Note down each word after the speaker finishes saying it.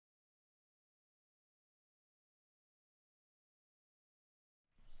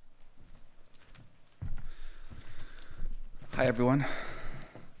Hi, everyone.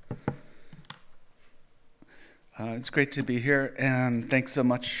 It's great to be here, and thanks so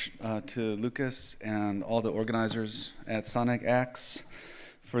much to Lucas and all the organizers at Sonic Acts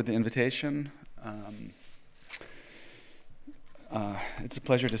for the invitation. It's a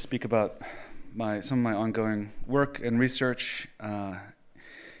pleasure to speak about some of my ongoing work and research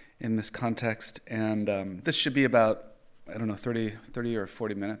in this context, and this should be about, 30 or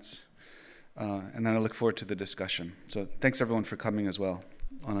 40 minutes. And then I look forward to the discussion. So thanks everyone for coming as well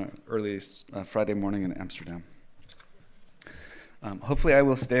on an early Friday morning in Amsterdam. Hopefully I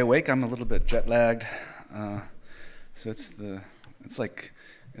will stay awake. I'm a little bit jet lagged, so it's like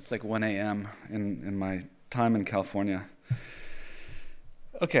 1 a.m. in my time in California.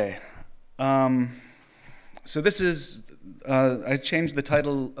 Okay, so this is I changed the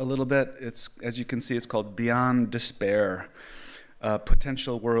title a little bit. It's, as you can see, it's called Beyond Despair.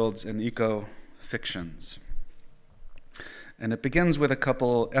 Potential worlds and eco-fictions. And it begins with a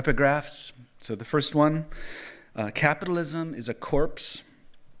couple epigraphs. So the first one, capitalism is a corpse,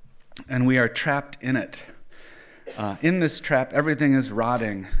 and we are trapped in it. In this trap, everything is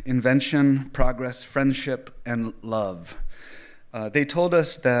rotting: invention, progress, friendship, and love. They told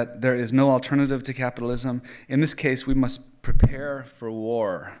us that there is no alternative to capitalism. In this case, we must prepare for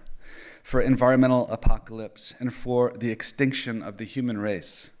war, for environmental apocalypse, and for the extinction of the human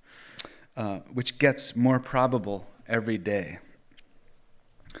race, which gets more probable every day.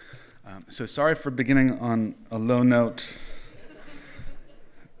 So sorry for beginning on a low note,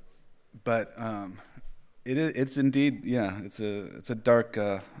 but it's indeed, it's a dark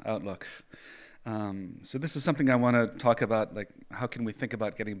outlook. So this is something I want to talk about, like how can we think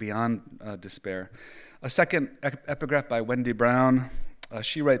about getting beyond despair. A second epigraph by Wendy Brown.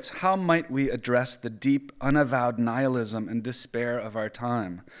 She writes, "How might we address the deep, unavowed nihilism and despair of our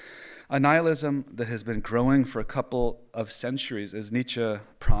time? A nihilism that has been growing for a couple of centuries, as Nietzsche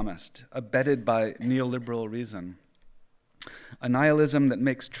promised, abetted by neoliberal reason. A nihilism that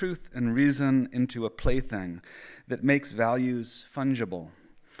makes truth and reason into a plaything, that makes values fungible,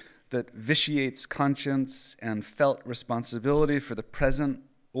 that vitiates conscience and felt responsibility for the present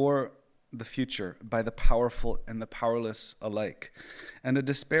or the future by the powerful and the powerless alike, and a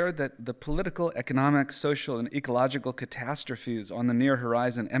despair that the political, economic, social, and ecological catastrophes on the near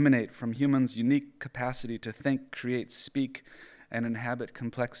horizon emanate from humans' unique capacity to think, create, speak, and inhabit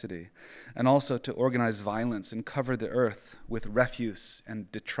complexity, and also to organize violence and cover the earth with refuse and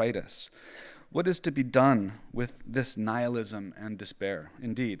detritus. What is to be done with this nihilism and despair?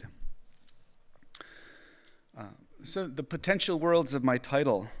 Indeed." So the potential worlds of my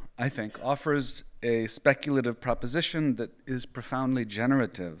title, I think, offers a speculative proposition that is profoundly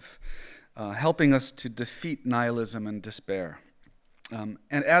generative, helping us to defeat nihilism and despair. And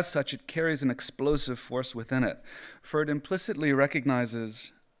as such, it carries an explosive force within it, for it implicitly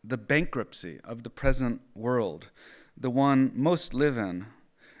recognizes the bankruptcy of the present world, the one most live in,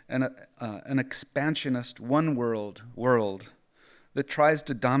 and an expansionist one-world world that tries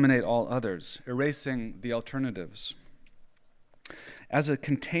to dominate all others, erasing the alternatives. As a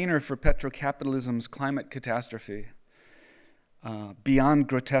container for petrocapitalism's climate catastrophe, beyond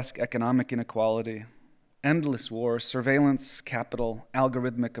grotesque economic inequality, endless war, surveillance, capital,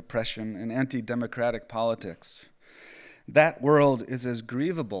 algorithmic oppression, and anti-democratic politics, that world is as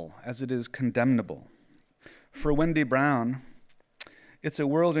grievable as it is condemnable. For Wendy Brown, it's a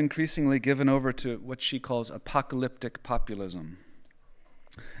world increasingly given over to what she calls apocalyptic populism,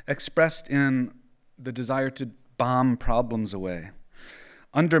 expressed in the desire to bomb problems away,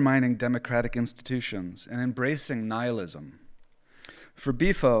 undermining democratic institutions, and embracing nihilism. For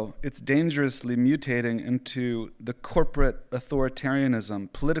Bifo, it's dangerously mutating into the corporate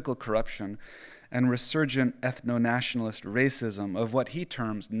authoritarianism, political corruption, and resurgent ethno-nationalist racism of what he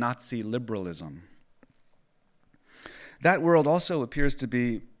terms Nazi liberalism. That world also appears to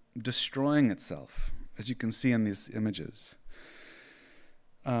be destroying itself, as you can see in these images.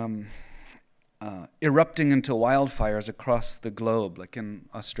 Erupting into wildfires across the globe, like in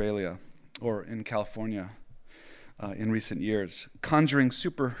Australia or in California in recent years, conjuring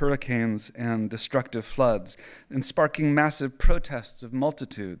super hurricanes and destructive floods, and sparking massive protests of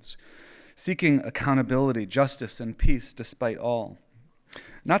multitudes, seeking accountability, justice, and peace despite all.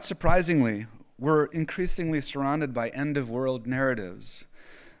 Not surprisingly, we're increasingly surrounded by end-of-world narratives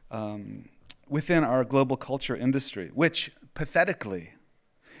within our global culture industry, which, pathetically,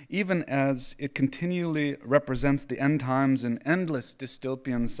 even as it continually represents the end times in endless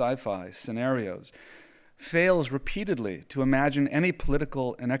dystopian sci-fi scenarios, fails repeatedly to imagine any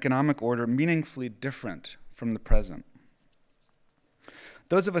political and economic order meaningfully different from the present.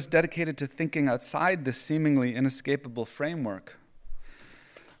 Those of us dedicated to thinking outside this seemingly inescapable framework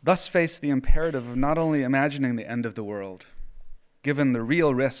thus face the imperative of not only imagining the end of the world, given the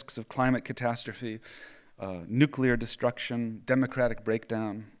real risks of climate catastrophe, nuclear destruction, democratic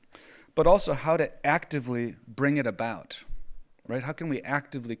breakdown, but also how to actively bring it about, right? How can we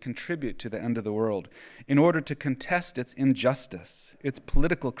actively contribute to the end of the world in order to contest its injustice, its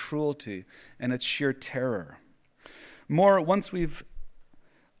political cruelty, and its sheer terror? More, once we've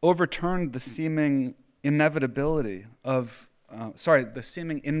overturned the seeming inevitability of the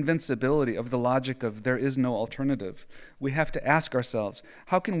seeming invincibility of the logic of there is no alternative, we have to ask ourselves,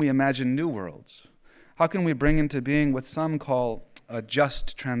 how can we imagine new worlds? How can we bring into being what some call a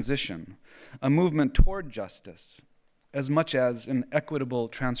just transition, a movement toward justice, as much as an equitable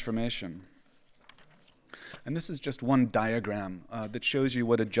transformation? And this is just one diagram that shows you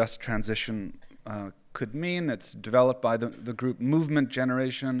what a just transition could mean. It's developed by the group Movement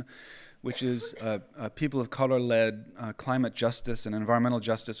Generation, which is a people of color-led climate justice and environmental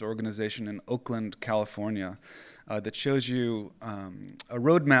justice organization in Oakland, California, that shows you a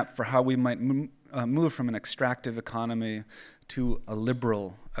roadmap for how we might move from an extractive economy to a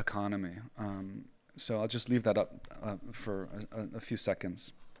liberal economy. So I'll just leave that up for a few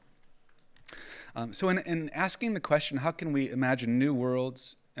seconds. So in asking the question, how can we imagine new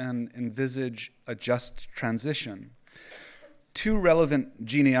worlds and envisage a just transition, two relevant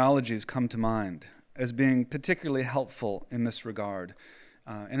genealogies come to mind as being particularly helpful in this regard.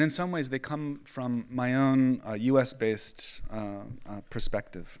 And in some ways, they come from my own US-based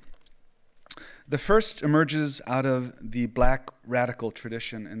perspective. The first emerges out of the Black radical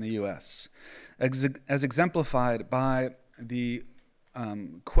tradition in the US, as exemplified by the,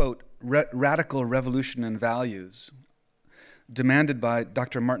 quote, radical revolution in values demanded by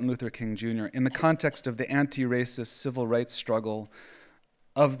Dr. Martin Luther King Jr. in the context of the anti-racist civil rights struggle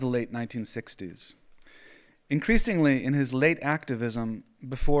of the late 1960s. Increasingly, in his late activism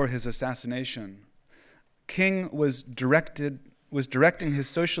before his assassination, King was directing his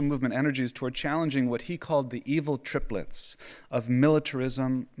social movement energies toward challenging what he called the evil triplets of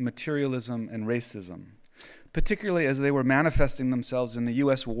militarism, materialism, and racism, particularly as they were manifesting themselves in the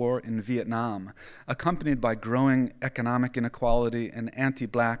US war in Vietnam, accompanied by growing economic inequality and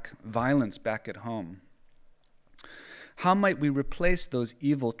anti-Black violence back at home. How might we replace those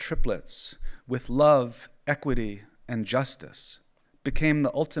evil triplets with love, equity, and justice? Became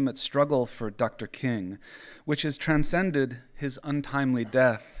the ultimate struggle for Dr. King, which has transcended his untimely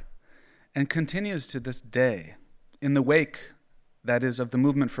death and continues to this day in the wake, that is, of the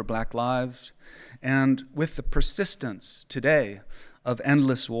movement for Black lives, and with the persistence today of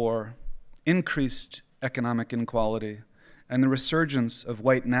endless war, increased economic inequality, and the resurgence of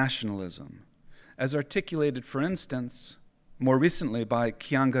white nationalism, as articulated, for instance, more recently by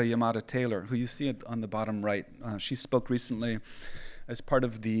Keeanga-Yamahtta Taylor, who you see on the bottom right. She spoke recently as part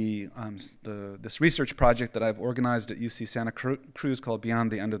of this research project that I've organized at UC Santa Cruz called Beyond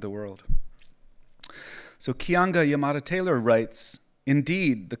the End of the World. So Keeanga-Yamahtta Taylor writes,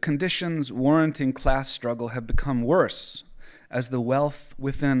 "Indeed, the conditions warranting class struggle have become worse as the wealth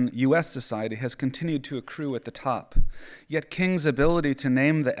within US society has continued to accrue at the top. Yet King's ability to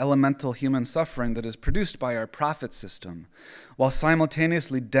name the elemental human suffering that is produced by our profit system, while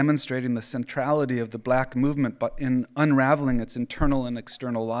simultaneously demonstrating the centrality of the Black movement but in unraveling its internal and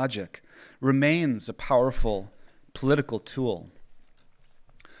external logic, remains a powerful political tool."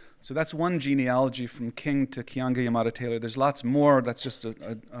 So that's one genealogy from King to Keeanga-Yamahtta Taylor. There's lots more. That's just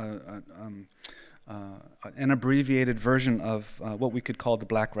an abbreviated version of what we could call the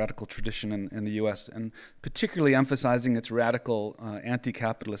Black radical tradition in the US, and particularly emphasizing its radical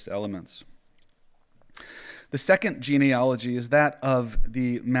anti-capitalist elements. The second genealogy is that of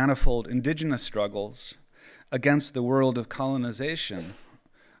the manifold indigenous struggles against the world of colonization,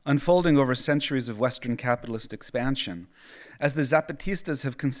 unfolding over centuries of Western capitalist expansion. As the Zapatistas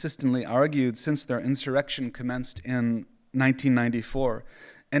have consistently argued since their insurrection commenced in 1994,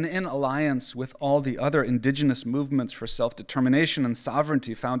 and in alliance with all the other indigenous movements for self-determination and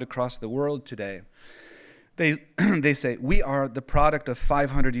sovereignty found across the world today, they say, we are the product of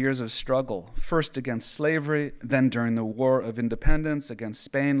 500 years of struggle, first against slavery, then during the War of Independence against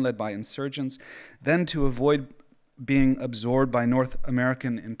Spain led by insurgents, then to avoid being absorbed by North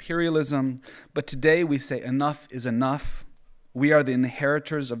American imperialism. But today we say enough is enough. We are the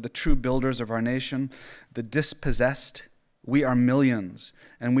inheritors of the true builders of our nation, the dispossessed. We are millions,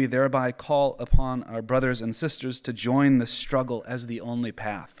 and we thereby call upon our brothers and sisters to join this struggle as the only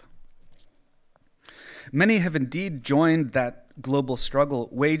path. Many have indeed joined that global struggle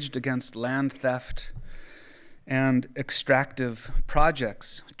waged against land theft, and extractive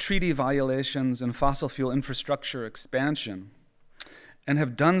projects, treaty violations, and fossil fuel infrastructure expansion, and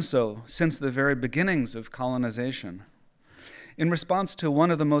have done so since the very beginnings of colonization. In response to one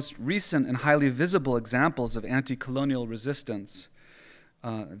of the most recent and highly visible examples of anti-colonial resistance,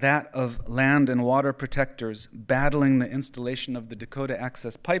 that of land and water protectors battling the installation of the Dakota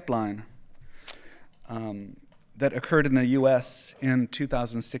Access Pipeline that occurred in the US in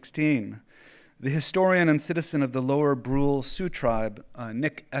 2016, the historian and citizen of the Lower Brule Sioux tribe,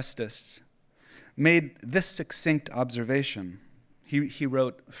 Nick Estes, made this succinct observation. He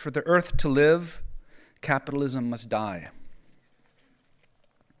wrote, "For the earth to live, capitalism must die."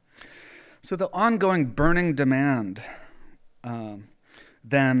 So the ongoing burning demand,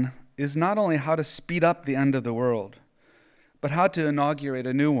 then, is not only how to speed up the end of the world, but how to inaugurate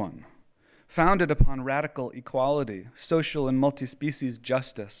a new one, founded upon radical equality, social and multi-species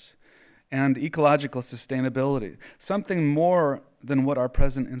justice, and ecological sustainability, something more than what our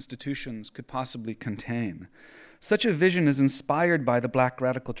present institutions could possibly contain. Such a vision is inspired by the Black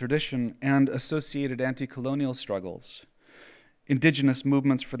radical tradition and associated anti-colonial struggles, indigenous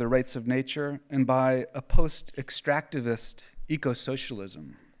movements for the rights of nature, and by a post-extractivist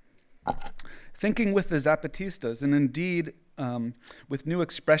eco-socialism. Thinking with the Zapatistas, and indeed with new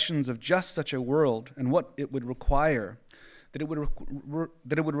expressions of just such a world and what it would require, that it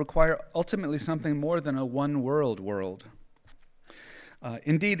would require ultimately something more than a one-world world.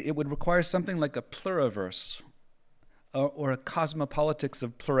 Indeed, it would require something like a pluriverse, or a cosmopolitics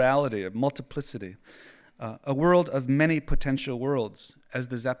of plurality, of multiplicity, a world of many potential worlds, as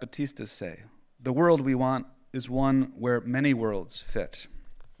the Zapatistas say. The world we want is one where many worlds fit.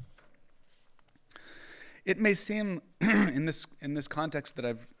 It may seem, in this context that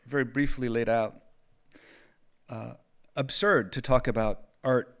I've very briefly laid out, absurd to talk about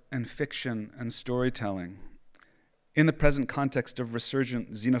art and fiction and storytelling in the present context of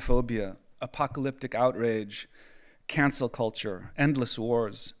resurgent xenophobia, apocalyptic outrage, cancel culture, endless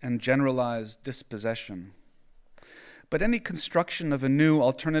wars, and generalized dispossession. But any construction of a new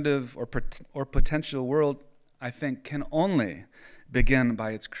alternative or potential world, I think, can only begin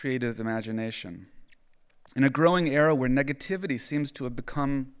by its creative imagination. In a growing era where negativity seems to have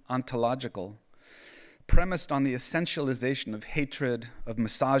become ontological, premised on the essentialization of hatred, of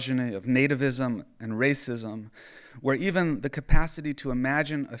misogyny, of nativism and racism, where even the capacity to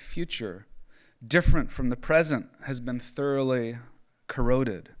imagine a future different from the present has been thoroughly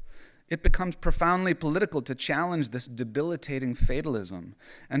corroded, it becomes profoundly political to challenge this debilitating fatalism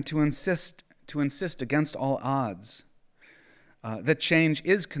and to insist against all odds that change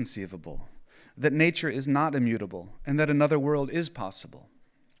is conceivable, that nature is not immutable, and that another world is possible.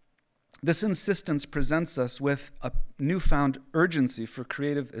 This insistence presents us with a newfound urgency for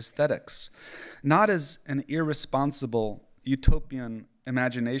creative aesthetics, not as an irresponsible utopian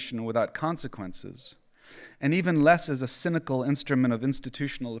imagination without consequences, and even less as a cynical instrument of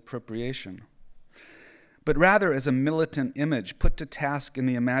institutional appropriation, but rather as a militant image put to task in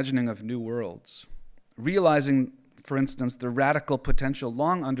the imagining of new worlds, realizing, for instance, the radical potential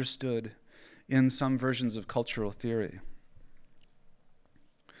long understood in some versions of cultural theory.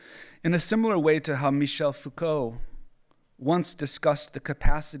 In a similar way to how Michel Foucault once discussed the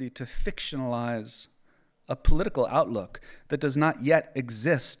capacity to fictionalize a political outlook that does not yet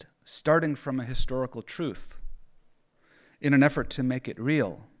exist, starting from a historical truth, in an effort to make it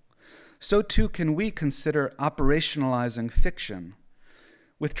real, so too can we consider operationalizing fiction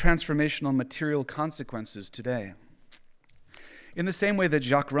with transformational material consequences today. In the same way that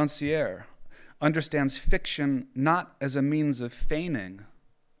Jacques Rancière understands fiction not as a means of feigning,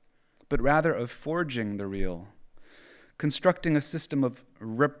 but rather of forging the real, constructing a system of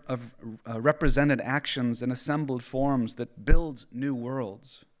represented actions and assembled forms that builds new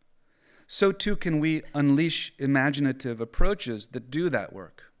worlds. So too can we unleash imaginative approaches that do that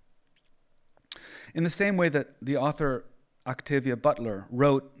work. In the same way that the author Octavia Butler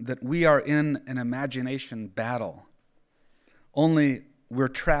wrote that we are in an imagination battle, only we're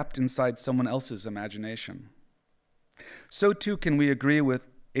trapped inside someone else's imagination. So too can we agree with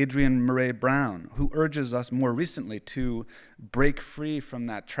Adrienne Murray Brown, who urges us more recently to break free from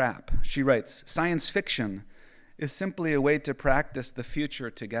that trap. She writes, "Science fiction is simply a way to practice the future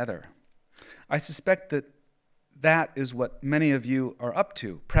together." I suspect that that is what many of you are up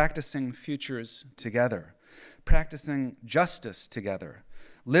to, practicing futures together, practicing justice together,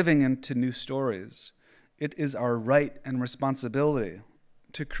 living into new stories. It is our right and responsibility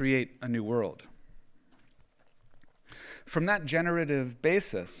to create a new world. From that generative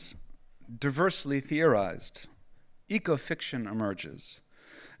basis, diversely theorized, eco-fiction emerges,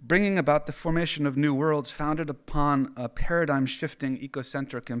 bringing about the formation of new worlds founded upon a paradigm-shifting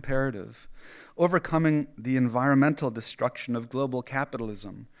ecocentric imperative, overcoming the environmental destruction of global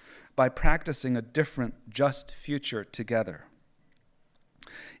capitalism by practicing a different, just future together.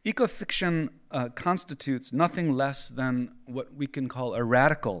 Ecofiction constitutes nothing less than what we can call a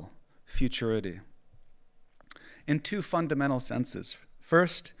radical futurity in two fundamental senses.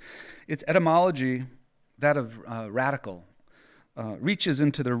 First, its etymology, that of radical, reaches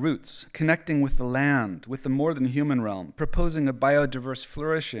into the roots, connecting with the land, with the more than human realm, proposing a biodiverse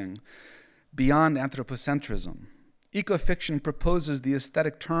flourishing beyond anthropocentrism. Ecofiction proposes the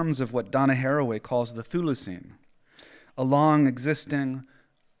aesthetic terms of what Donna Haraway calls the Thulucene, a long existing,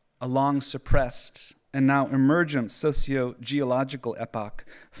 a long suppressed, and now emergent socio-geological epoch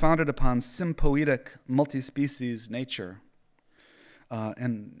founded upon sympoetic multi-species nature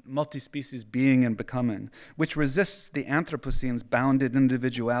and multi-species being and becoming, which resists the Anthropocene's bounded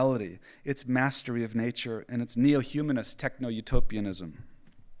individuality, its mastery of nature, and its neo-humanist techno-utopianism.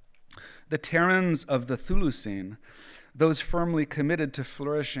 The Terrans of the Thulucene, those firmly committed to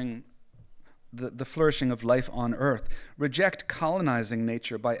flourishing the flourishing of life on Earth, reject colonizing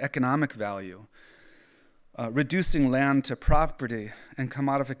nature by economic value, reducing land to property and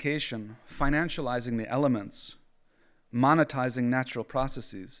commodification, financializing the elements, monetizing natural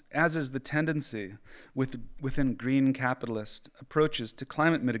processes, as is the tendency within green capitalist approaches to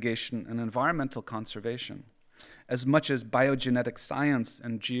climate mitigation and environmental conservation, as much as biogenetic science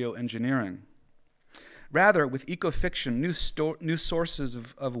and geoengineering. Rather, with ecofiction, new sources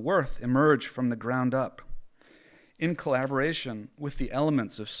of worth emerge from the ground up, in collaboration with the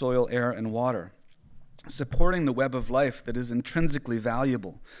elements of soil, air, and water, supporting the web of life that is intrinsically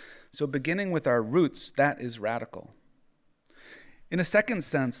valuable. So beginning with our roots, that is radical. In a second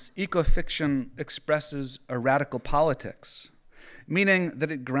sense, ecofiction expresses a radical politics, meaning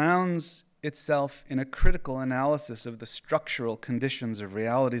that it grounds itself in a critical analysis of the structural conditions of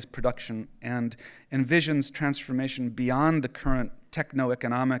reality's production and envisions transformation beyond the current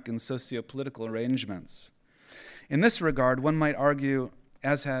techno-economic and socio-political arrangements. In this regard, one might argue,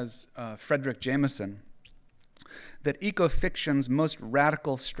 as has Frederick Jameson, that ecofiction's most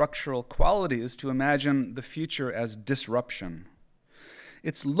radical structural quality is to imagine the future as disruption.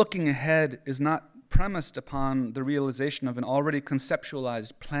 Its looking ahead is not premised upon the realization of an already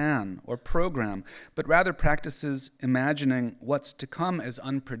conceptualized plan or program, but rather practices imagining what's to come as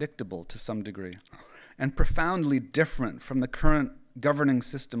unpredictable to some degree and profoundly different from the current governing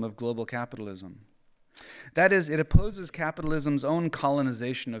system of global capitalism. That is, it opposes capitalism's own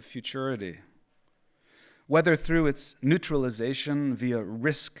colonization of futurity, whether through its neutralization via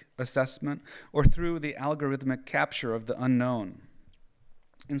risk assessment or through the algorithmic capture of the unknown.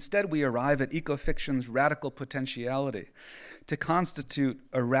 Instead, we arrive at ecofiction's radical potentiality to constitute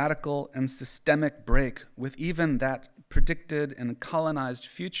a radical and systemic break with even that predicted and colonized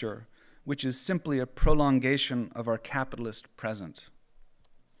future, which is simply a prolongation of our capitalist present.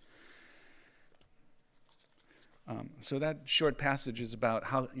 So that short passage is about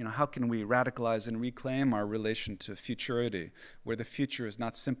how can we radicalize and reclaim our relation to futurity, where the future is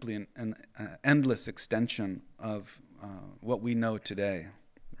not simply an endless extension of what we know today.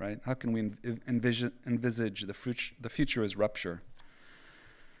 Right? How can we envisage the future as rupture?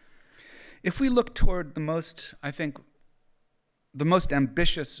 If we look toward the most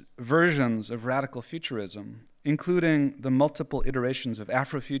ambitious versions of radical futurism, including the multiple iterations of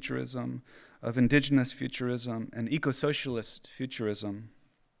Afrofuturism, of indigenous futurism, and eco-socialist futurism,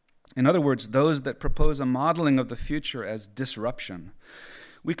 in other words, those that propose a modeling of the future as disruption,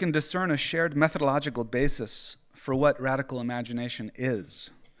 we can discern a shared methodological basis for what radical imagination is.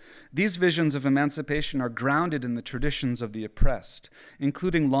 These visions of emancipation are grounded in the traditions of the oppressed,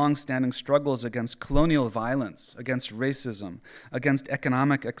 including long-standing struggles against colonial violence, against racism, against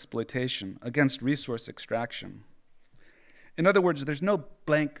economic exploitation, against resource extraction. In other words, there's no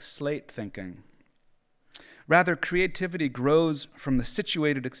blank slate thinking. Rather, creativity grows from the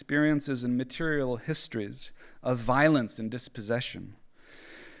situated experiences and material histories of violence and dispossession,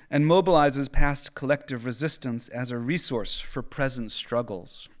 and mobilizes past collective resistance as a resource for present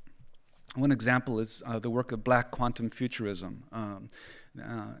struggles. One example is the work of Black quantum futurism,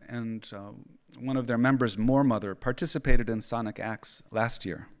 and one of their members, Moormother, participated in Sonic Acts last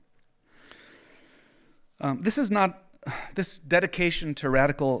year. This dedication to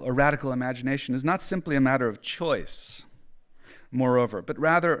radical imagination is not simply a matter of choice, moreover, but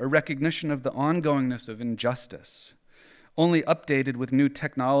rather a recognition of the ongoingness of injustice, only updated with new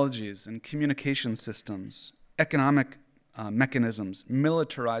technologies and communication systems, economic mechanisms,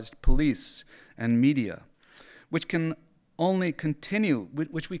 militarized police and media, which can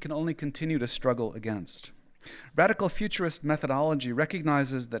which we can only continue to struggle against. Radical futurist methodology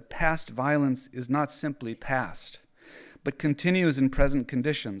recognizes that past violence is not simply past, but continues in present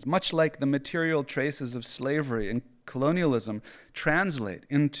conditions, much like the material traces of slavery and colonialism translate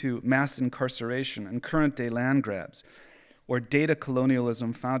into mass incarceration and current-day land grabs, or data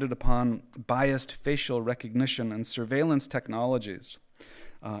colonialism founded upon biased facial recognition and surveillance technologies,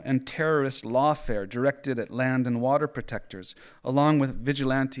 and terrorist lawfare directed at land and water protectors, along with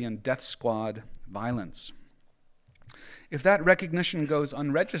vigilante and death squad violence. If that recognition goes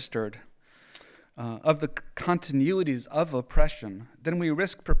unregistered of the continuities of oppression, then we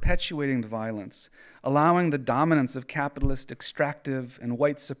risk perpetuating the violence, allowing the dominance of capitalist, extractive, and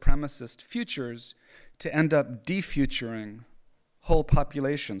white supremacist futures to end up defuturing whole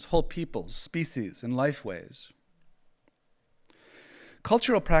populations, whole peoples, species, and lifeways.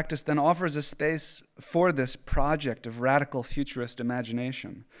 Cultural practice then offers a space for this project of radical futurist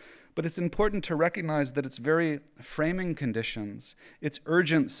imagination. But it's important to recognize that its very framing conditions, its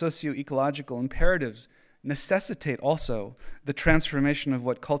urgent socio-ecological imperatives, necessitate also the transformation of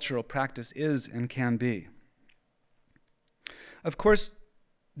what cultural practice is and can be. Of course,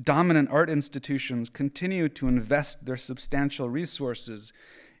 dominant art institutions continue to invest their substantial resources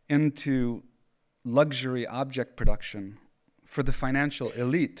into luxury object production for the financial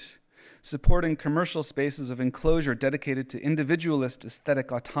elite, supporting commercial spaces of enclosure dedicated to individualist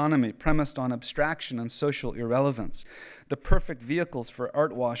aesthetic autonomy premised on abstraction and social irrelevance, the perfect vehicles for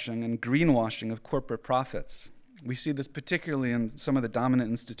art washing and greenwashing of corporate profits. We see this particularly in some of the dominant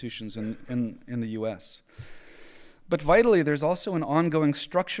institutions in the US. But vitally, there's also an ongoing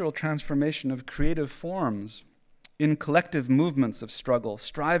structural transformation of creative forms in collective movements of struggle,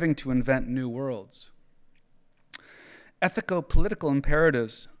 striving to invent new worlds. Ethico-political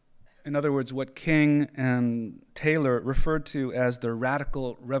imperatives, in other words, what King and Taylor referred to as the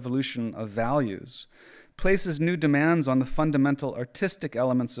radical revolution of values, places new demands on the fundamental artistic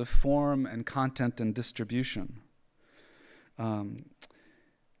elements of form and content and distribution.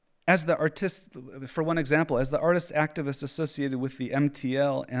 As the artists, for one example, as the artist activists associated with the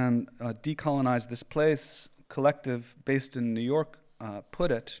MTL and Decolonize This Place collective based in New York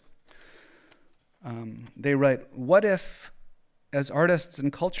put it, they write, what if, as artists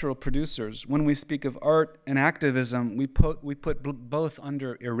and cultural producers, when we speak of art and activism, we put both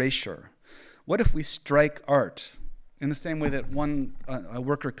under erasure? What if we strike art in the same way that a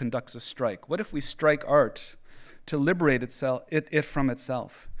worker conducts a strike? What if we strike art to liberate it from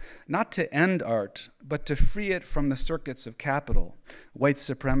itself? Not to end art, but to free it from the circuits of capital, white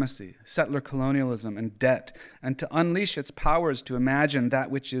supremacy, settler colonialism, and debt, and to unleash its powers to imagine that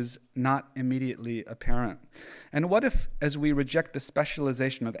which is not immediately apparent. And what if, as we reject the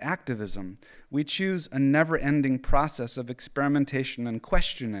specialization of activism, we choose a never-ending process of experimentation and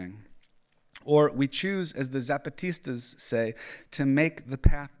questioning? Or we choose, as the Zapatistas say, to make the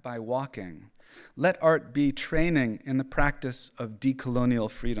path by walking. Let art be training in the practice of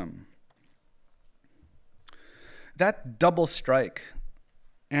decolonial freedom. That double strike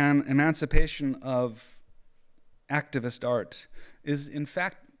and emancipation of activist art is in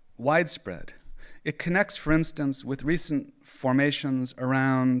fact widespread. It connects, for instance, with recent formations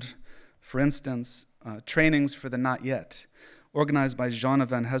around, for instance, trainings for the not yet, organized by Jeanne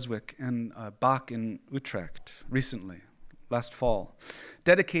van Heswick and Bach in Utrecht recently, last fall,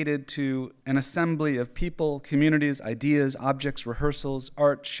 dedicated to an assembly of people, communities, ideas, objects, rehearsals,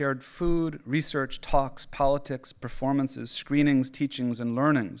 art, shared food, research, talks, politics, performances, screenings, teachings, and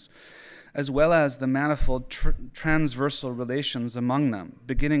learnings, as well as the manifold transversal relations among them,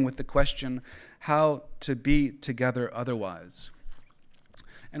 beginning with the question, how to be together otherwise.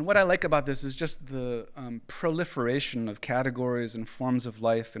 And what I like about this is just the proliferation of categories and forms of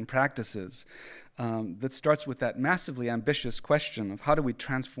life and practices that starts with that massively ambitious question of how do we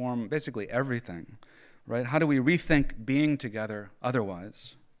transform basically everything, right? How do we rethink being together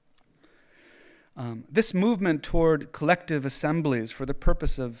otherwise? This movement toward collective assemblies for the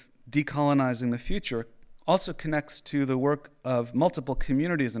purpose of decolonizing the future also connects to the work of multiple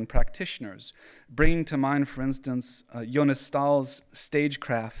communities and practitioners, bringing to mind, for instance, Jonas Stahl's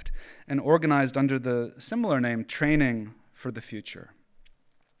stagecraft and organized under the similar name, Training for the Future.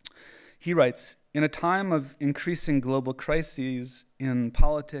 He writes, in a time of increasing global crises in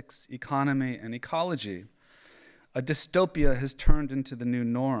politics, economy, and ecology, a dystopia has turned into the new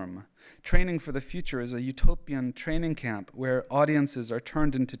norm. Training for the Future is a utopian training camp where audiences are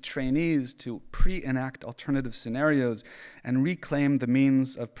turned into trainees to pre-enact alternative scenarios and reclaim the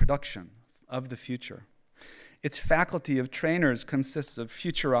means of production of the future. Its faculty of trainers consists of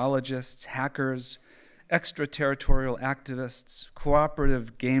futurologists, hackers, extraterritorial activists,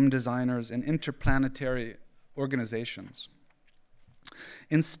 cooperative game designers, and interplanetary organizations.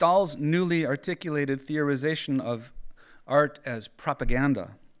 In Stahl's newly articulated theorization of art as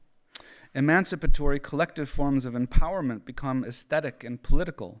propaganda, emancipatory collective forms of empowerment become aesthetic and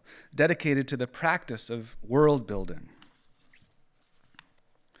political, dedicated to the practice of world building.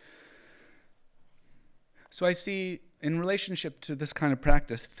 So I see, in relationship to this kind of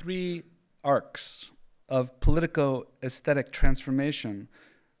practice, three arcs of politico-aesthetic transformation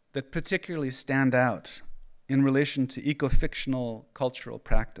that particularly stand out in relation to eco-fictional cultural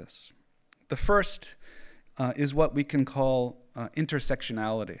practice. The first is what we can call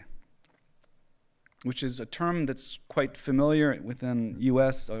intersectionality, which is a term that's quite familiar within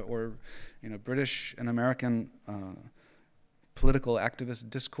US or British and American political activist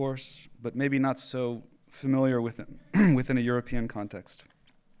discourse, but maybe not so familiar within a European context.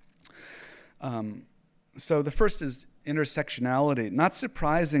 So the first is intersectionality. Not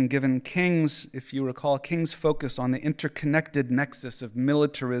surprising given King's, if you recall, King's focus on the interconnected nexus of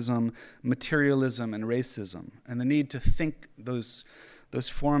militarism, materialism, and racism, and the need to think those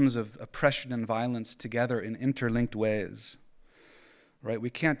forms of oppression and violence together in interlinked ways. Right? We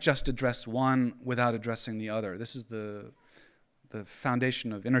can't just address one without addressing the other. This is the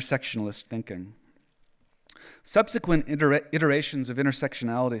foundation of intersectionalist thinking. Subsequent iterations of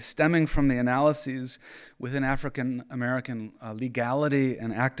intersectionality stemming from the analyses within African American legality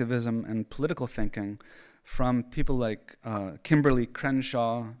and activism and political thinking from people like Kimberly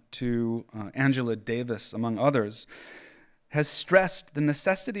Crenshaw to Angela Davis, among others, has stressed the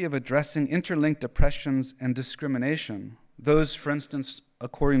necessity of addressing interlinked oppressions and discrimination, those, for instance,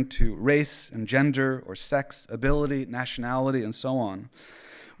 according to race and gender or sex, ability, nationality, and so on,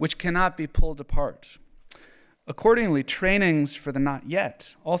 which cannot be pulled apart. Accordingly, trainings for the not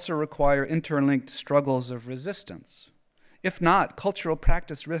yet also require interlinked struggles of resistance. If not, cultural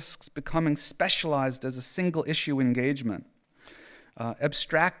practice risks becoming specialized as a single issue engagement,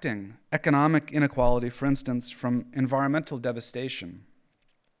 abstracting economic inequality, for instance, from environmental devastation.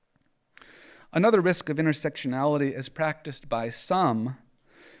 Another risk of intersectionality as practiced by some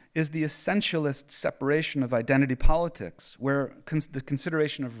is the essentialist separation of identity politics, where the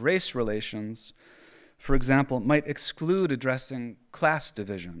consideration of race relations, for example, might exclude addressing class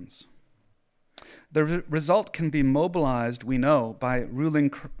divisions. The result can be mobilized, we know, by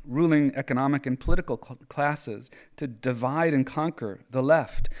ruling economic and political classes to divide and conquer the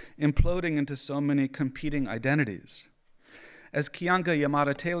left, imploding into so many competing identities. As Keeanga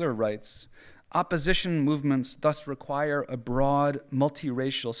Yamada Taylor writes, opposition movements thus require a broad,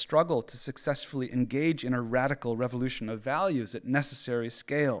 multiracial struggle to successfully engage in a radical revolution of values at necessary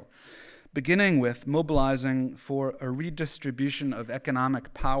scale, beginning with mobilizing for a redistribution of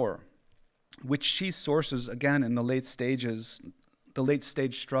economic power, which she sources again in the late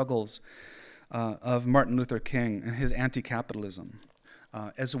stage struggles of Martin Luther King and his anti-capitalism,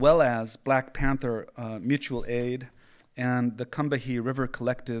 as well as Black Panther mutual aid and the Combahee River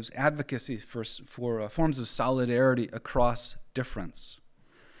Collective's advocacy for forms of solidarity across difference.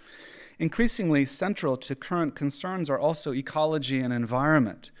 Increasingly central to current concerns are also ecology and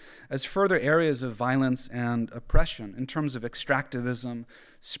environment as further areas of violence and oppression in terms of extractivism,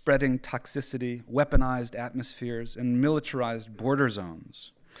 spreading toxicity, weaponized atmospheres, and militarized border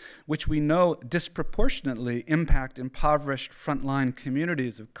zones, which we know disproportionately impact impoverished frontline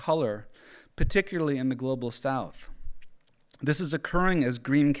communities of color, particularly in the global South. This is occurring as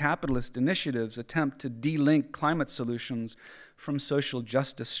green capitalist initiatives attempt to de-link climate solutions from social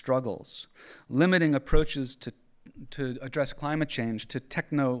justice struggles, limiting approaches to address climate change to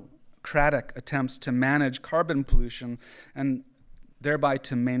technocratic attempts to manage carbon pollution and thereby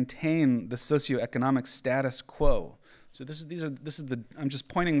to maintain the socioeconomic status quo. So I'm just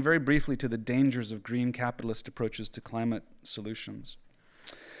pointing very briefly to the dangers of green capitalist approaches to climate solutions.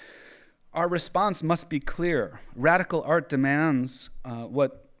 Our response must be clear. Radical art demands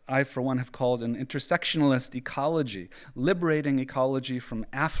what I, for one, have called an intersectionalist ecology, liberating ecology from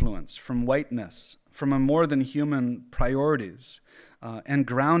affluence, from whiteness, from a more than human priorities, and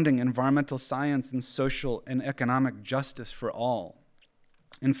grounding environmental science in social and economic justice for all.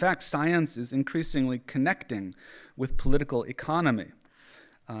 In fact, science is increasingly connecting with political economy.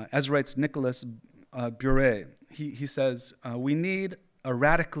 As writes Nicolas Buret, he says, we need a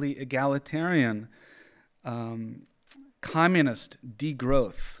radically egalitarian communist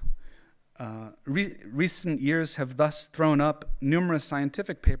degrowth. Recent years have thus thrown up numerous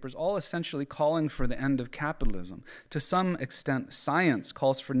scientific papers, all essentially calling for the end of capitalism. To some extent, science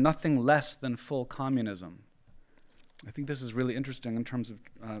calls for nothing less than full communism. I think this is really interesting in terms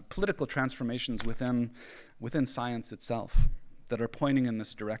of political transformations within science itself that are pointing in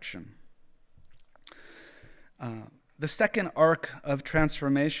this direction. The second arc of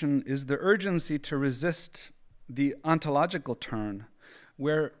transformation is the urgency to resist the ontological turn,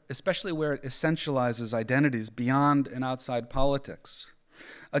 especially where it essentializes identities beyond and outside politics,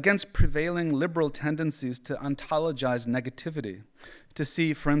 against prevailing liberal tendencies to ontologize negativity, to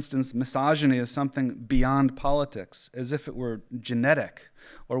see, for instance, misogyny as something beyond politics, as if it were genetic,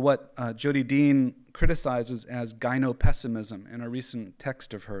 or what Jodi Dean criticizes as gynopessimism in a recent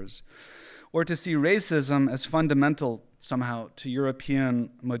text of hers, or to see racism as fundamental somehow to European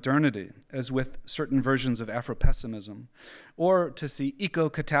modernity, as with certain versions of Afro-pessimism, or to see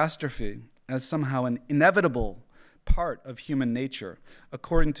eco-catastrophe as somehow an inevitable part of human nature,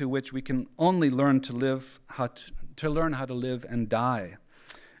 according to which we can only learn to learn how to live and die,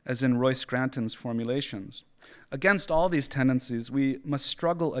 as in Roy Scranton's formulations. Against all these tendencies, we must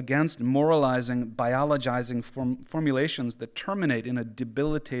struggle against moralizing, biologizing formulations that terminate in a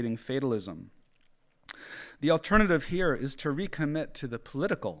debilitating fatalism. The alternative here is to recommit to the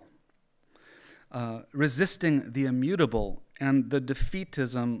political, resisting the immutable and the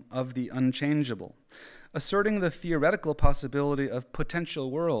defeatism of the unchangeable. Asserting the theoretical possibility of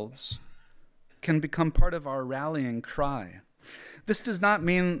potential worlds can become part of our rallying cry. This does not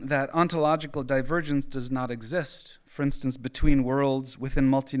mean that ontological divergence does not exist, for instance, between worlds, within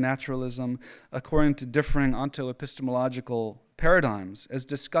multinaturalism, according to differing ontoepistemological paradigms, as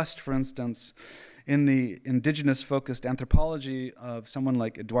discussed, for instance, in the indigenous-focused anthropology of someone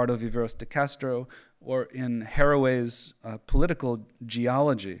like Eduardo Viveros de Castro, or in Haraway's political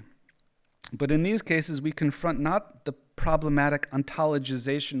geology. But in these cases, we confront not the problematic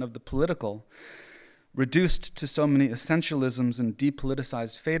ontologization of the political, reduced to so many essentialisms and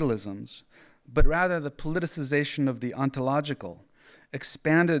depoliticized fatalisms, but rather the politicization of the ontological,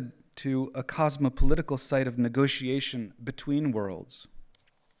 expanded to a cosmopolitical site of negotiation between worlds.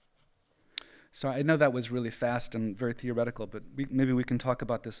 So I know that was really fast and very theoretical, but maybe we can talk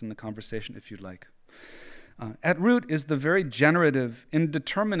about this in the conversation if you'd like. At root is the very generative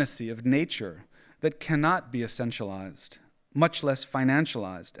indeterminacy of nature that cannot be essentialized, much less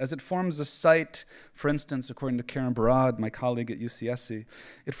financialized, as it forms a site, for instance, according to Karen Barad, my colleague at ucsc,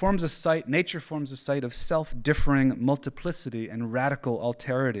 nature forms a site of self-differing multiplicity and radical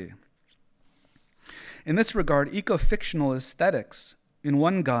alterity. In this regard, eco-fictional aesthetics, in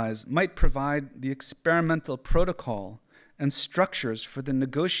one guise, might provide the experimental protocol and structures for the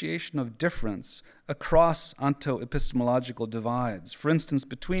negotiation of difference across onto-epistemological divides, for instance,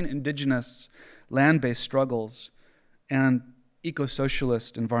 between indigenous land-based struggles and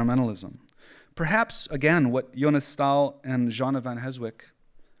eco-socialist environmentalism. Perhaps, again, what Jonas Staal and Jeanne van Heswick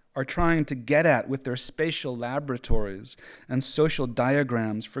are trying to get at with their spatial laboratories and social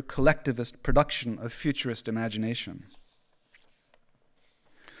diagrams for collectivist production of futurist imagination.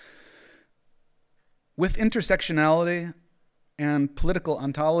 With intersectionality and political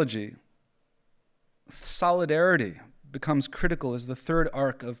ontology, solidarity becomes critical as the third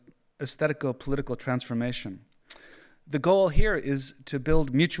arc of aesthetico-political transformation. The goal here is to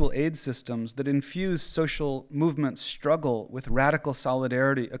build mutual aid systems that infuse social movement struggle with radical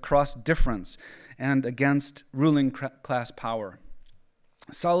solidarity across difference and against ruling class power.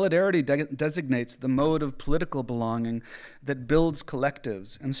 Solidarity designates the mode of political belonging that builds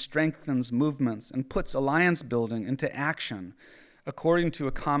collectives and strengthens movements and puts alliance building into action according to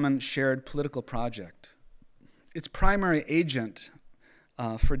a common shared political project. Its primary agent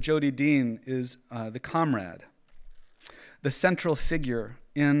for Jodi Dean is the comrade, the central figure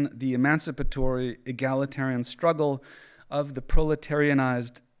in the emancipatory egalitarian struggle of the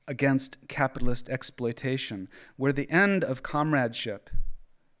proletarianized against capitalist exploitation, where the end of comradeship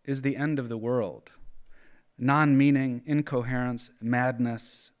is the end of the world. Non-meaning, incoherence,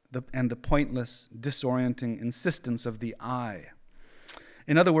 madness, and the pointless, disorienting insistence of the I.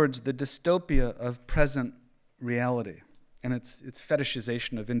 In other words, the dystopia of present reality and its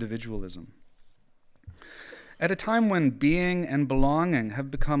fetishization of individualism. At a time when being and belonging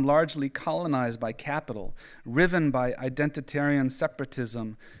have become largely colonized by capital, riven by identitarian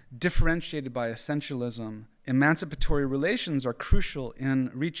separatism, differentiated by essentialism, emancipatory relations are crucial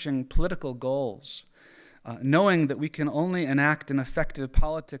in reaching political goals, knowing that we can only enact an effective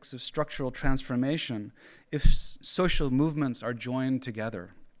politics of structural transformation if social movements are joined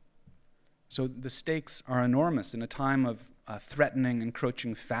together. So the stakes are enormous in a time of threatening,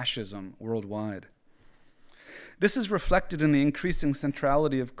 encroaching fascism worldwide. This is reflected in the increasing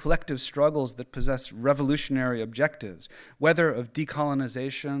centrality of collective struggles that possess revolutionary objectives, whether of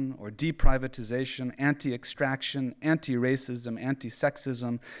decolonization or deprivatization, anti-extraction, anti-racism,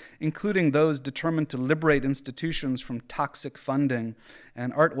 anti-sexism, including those determined to liberate institutions from toxic funding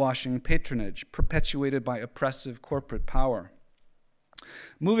and art-washing patronage perpetuated by oppressive corporate power.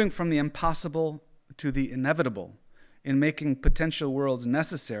 Moving from the impossible to the inevitable in making potential worlds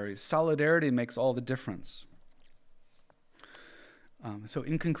necessary, solidarity makes all the difference. So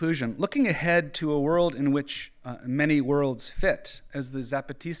in conclusion, looking ahead to a world in which many worlds fit, as the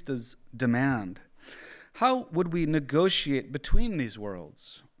Zapatistas demand, how would we negotiate between these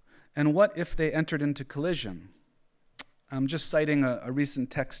worlds? And what if they entered into collision? I'm just citing a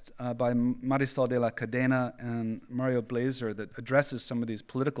recent text by Marisol de la Cadena and Mario Blazer that addresses some of these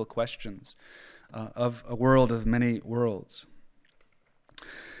political questions of a world of many worlds.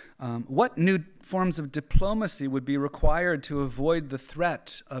 What new forms of diplomacy would be required to avoid the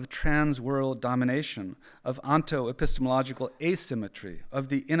threat of trans-world domination, of onto-epistemological asymmetry, of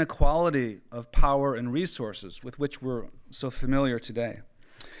the inequality of power and resources with which we're so familiar today?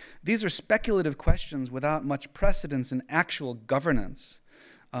 These are speculative questions without much precedence in actual governance,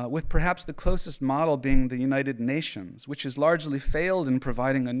 with perhaps the closest model being the United Nations, which has largely failed in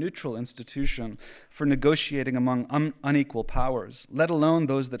providing a neutral institution for negotiating among unequal powers, let alone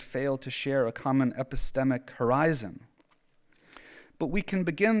those that fail to share a common epistemic horizon. But we can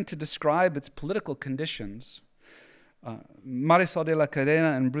begin to describe its political conditions. Marisol de la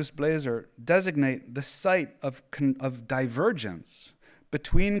Cadena and Bruce Blazer designate the site of divergence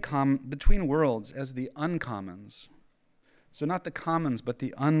between worlds as the uncommons. So not the commons, but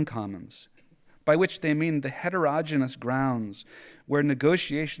the uncommons, by which they mean the heterogeneous grounds where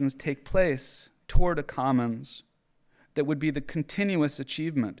negotiations take place toward a commons that would be the continuous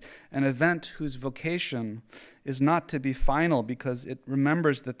achievement, an event whose vocation is not to be final because it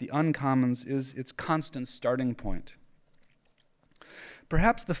remembers that the uncommons is its constant starting point.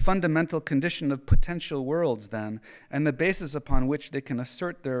 Perhaps the fundamental condition of potential worlds, then, and the basis upon which they can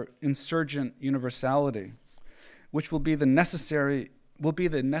assert their insurgent universality, which will be the necessary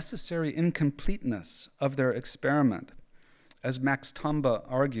incompleteness of their experiment, as Max Tomba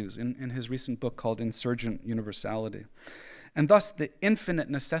argues in his recent book called Insurgent Universality, and thus the infinite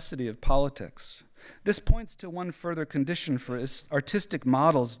necessity of politics. This points to one further condition for artistic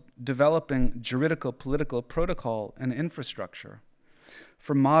models developing juridical political protocol and infrastructure,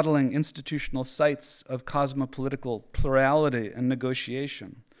 for modeling institutional sites of cosmopolitical plurality and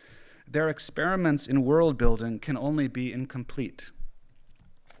negotiation. Their experiments in world building can only be incomplete.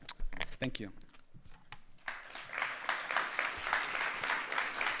 Thank you.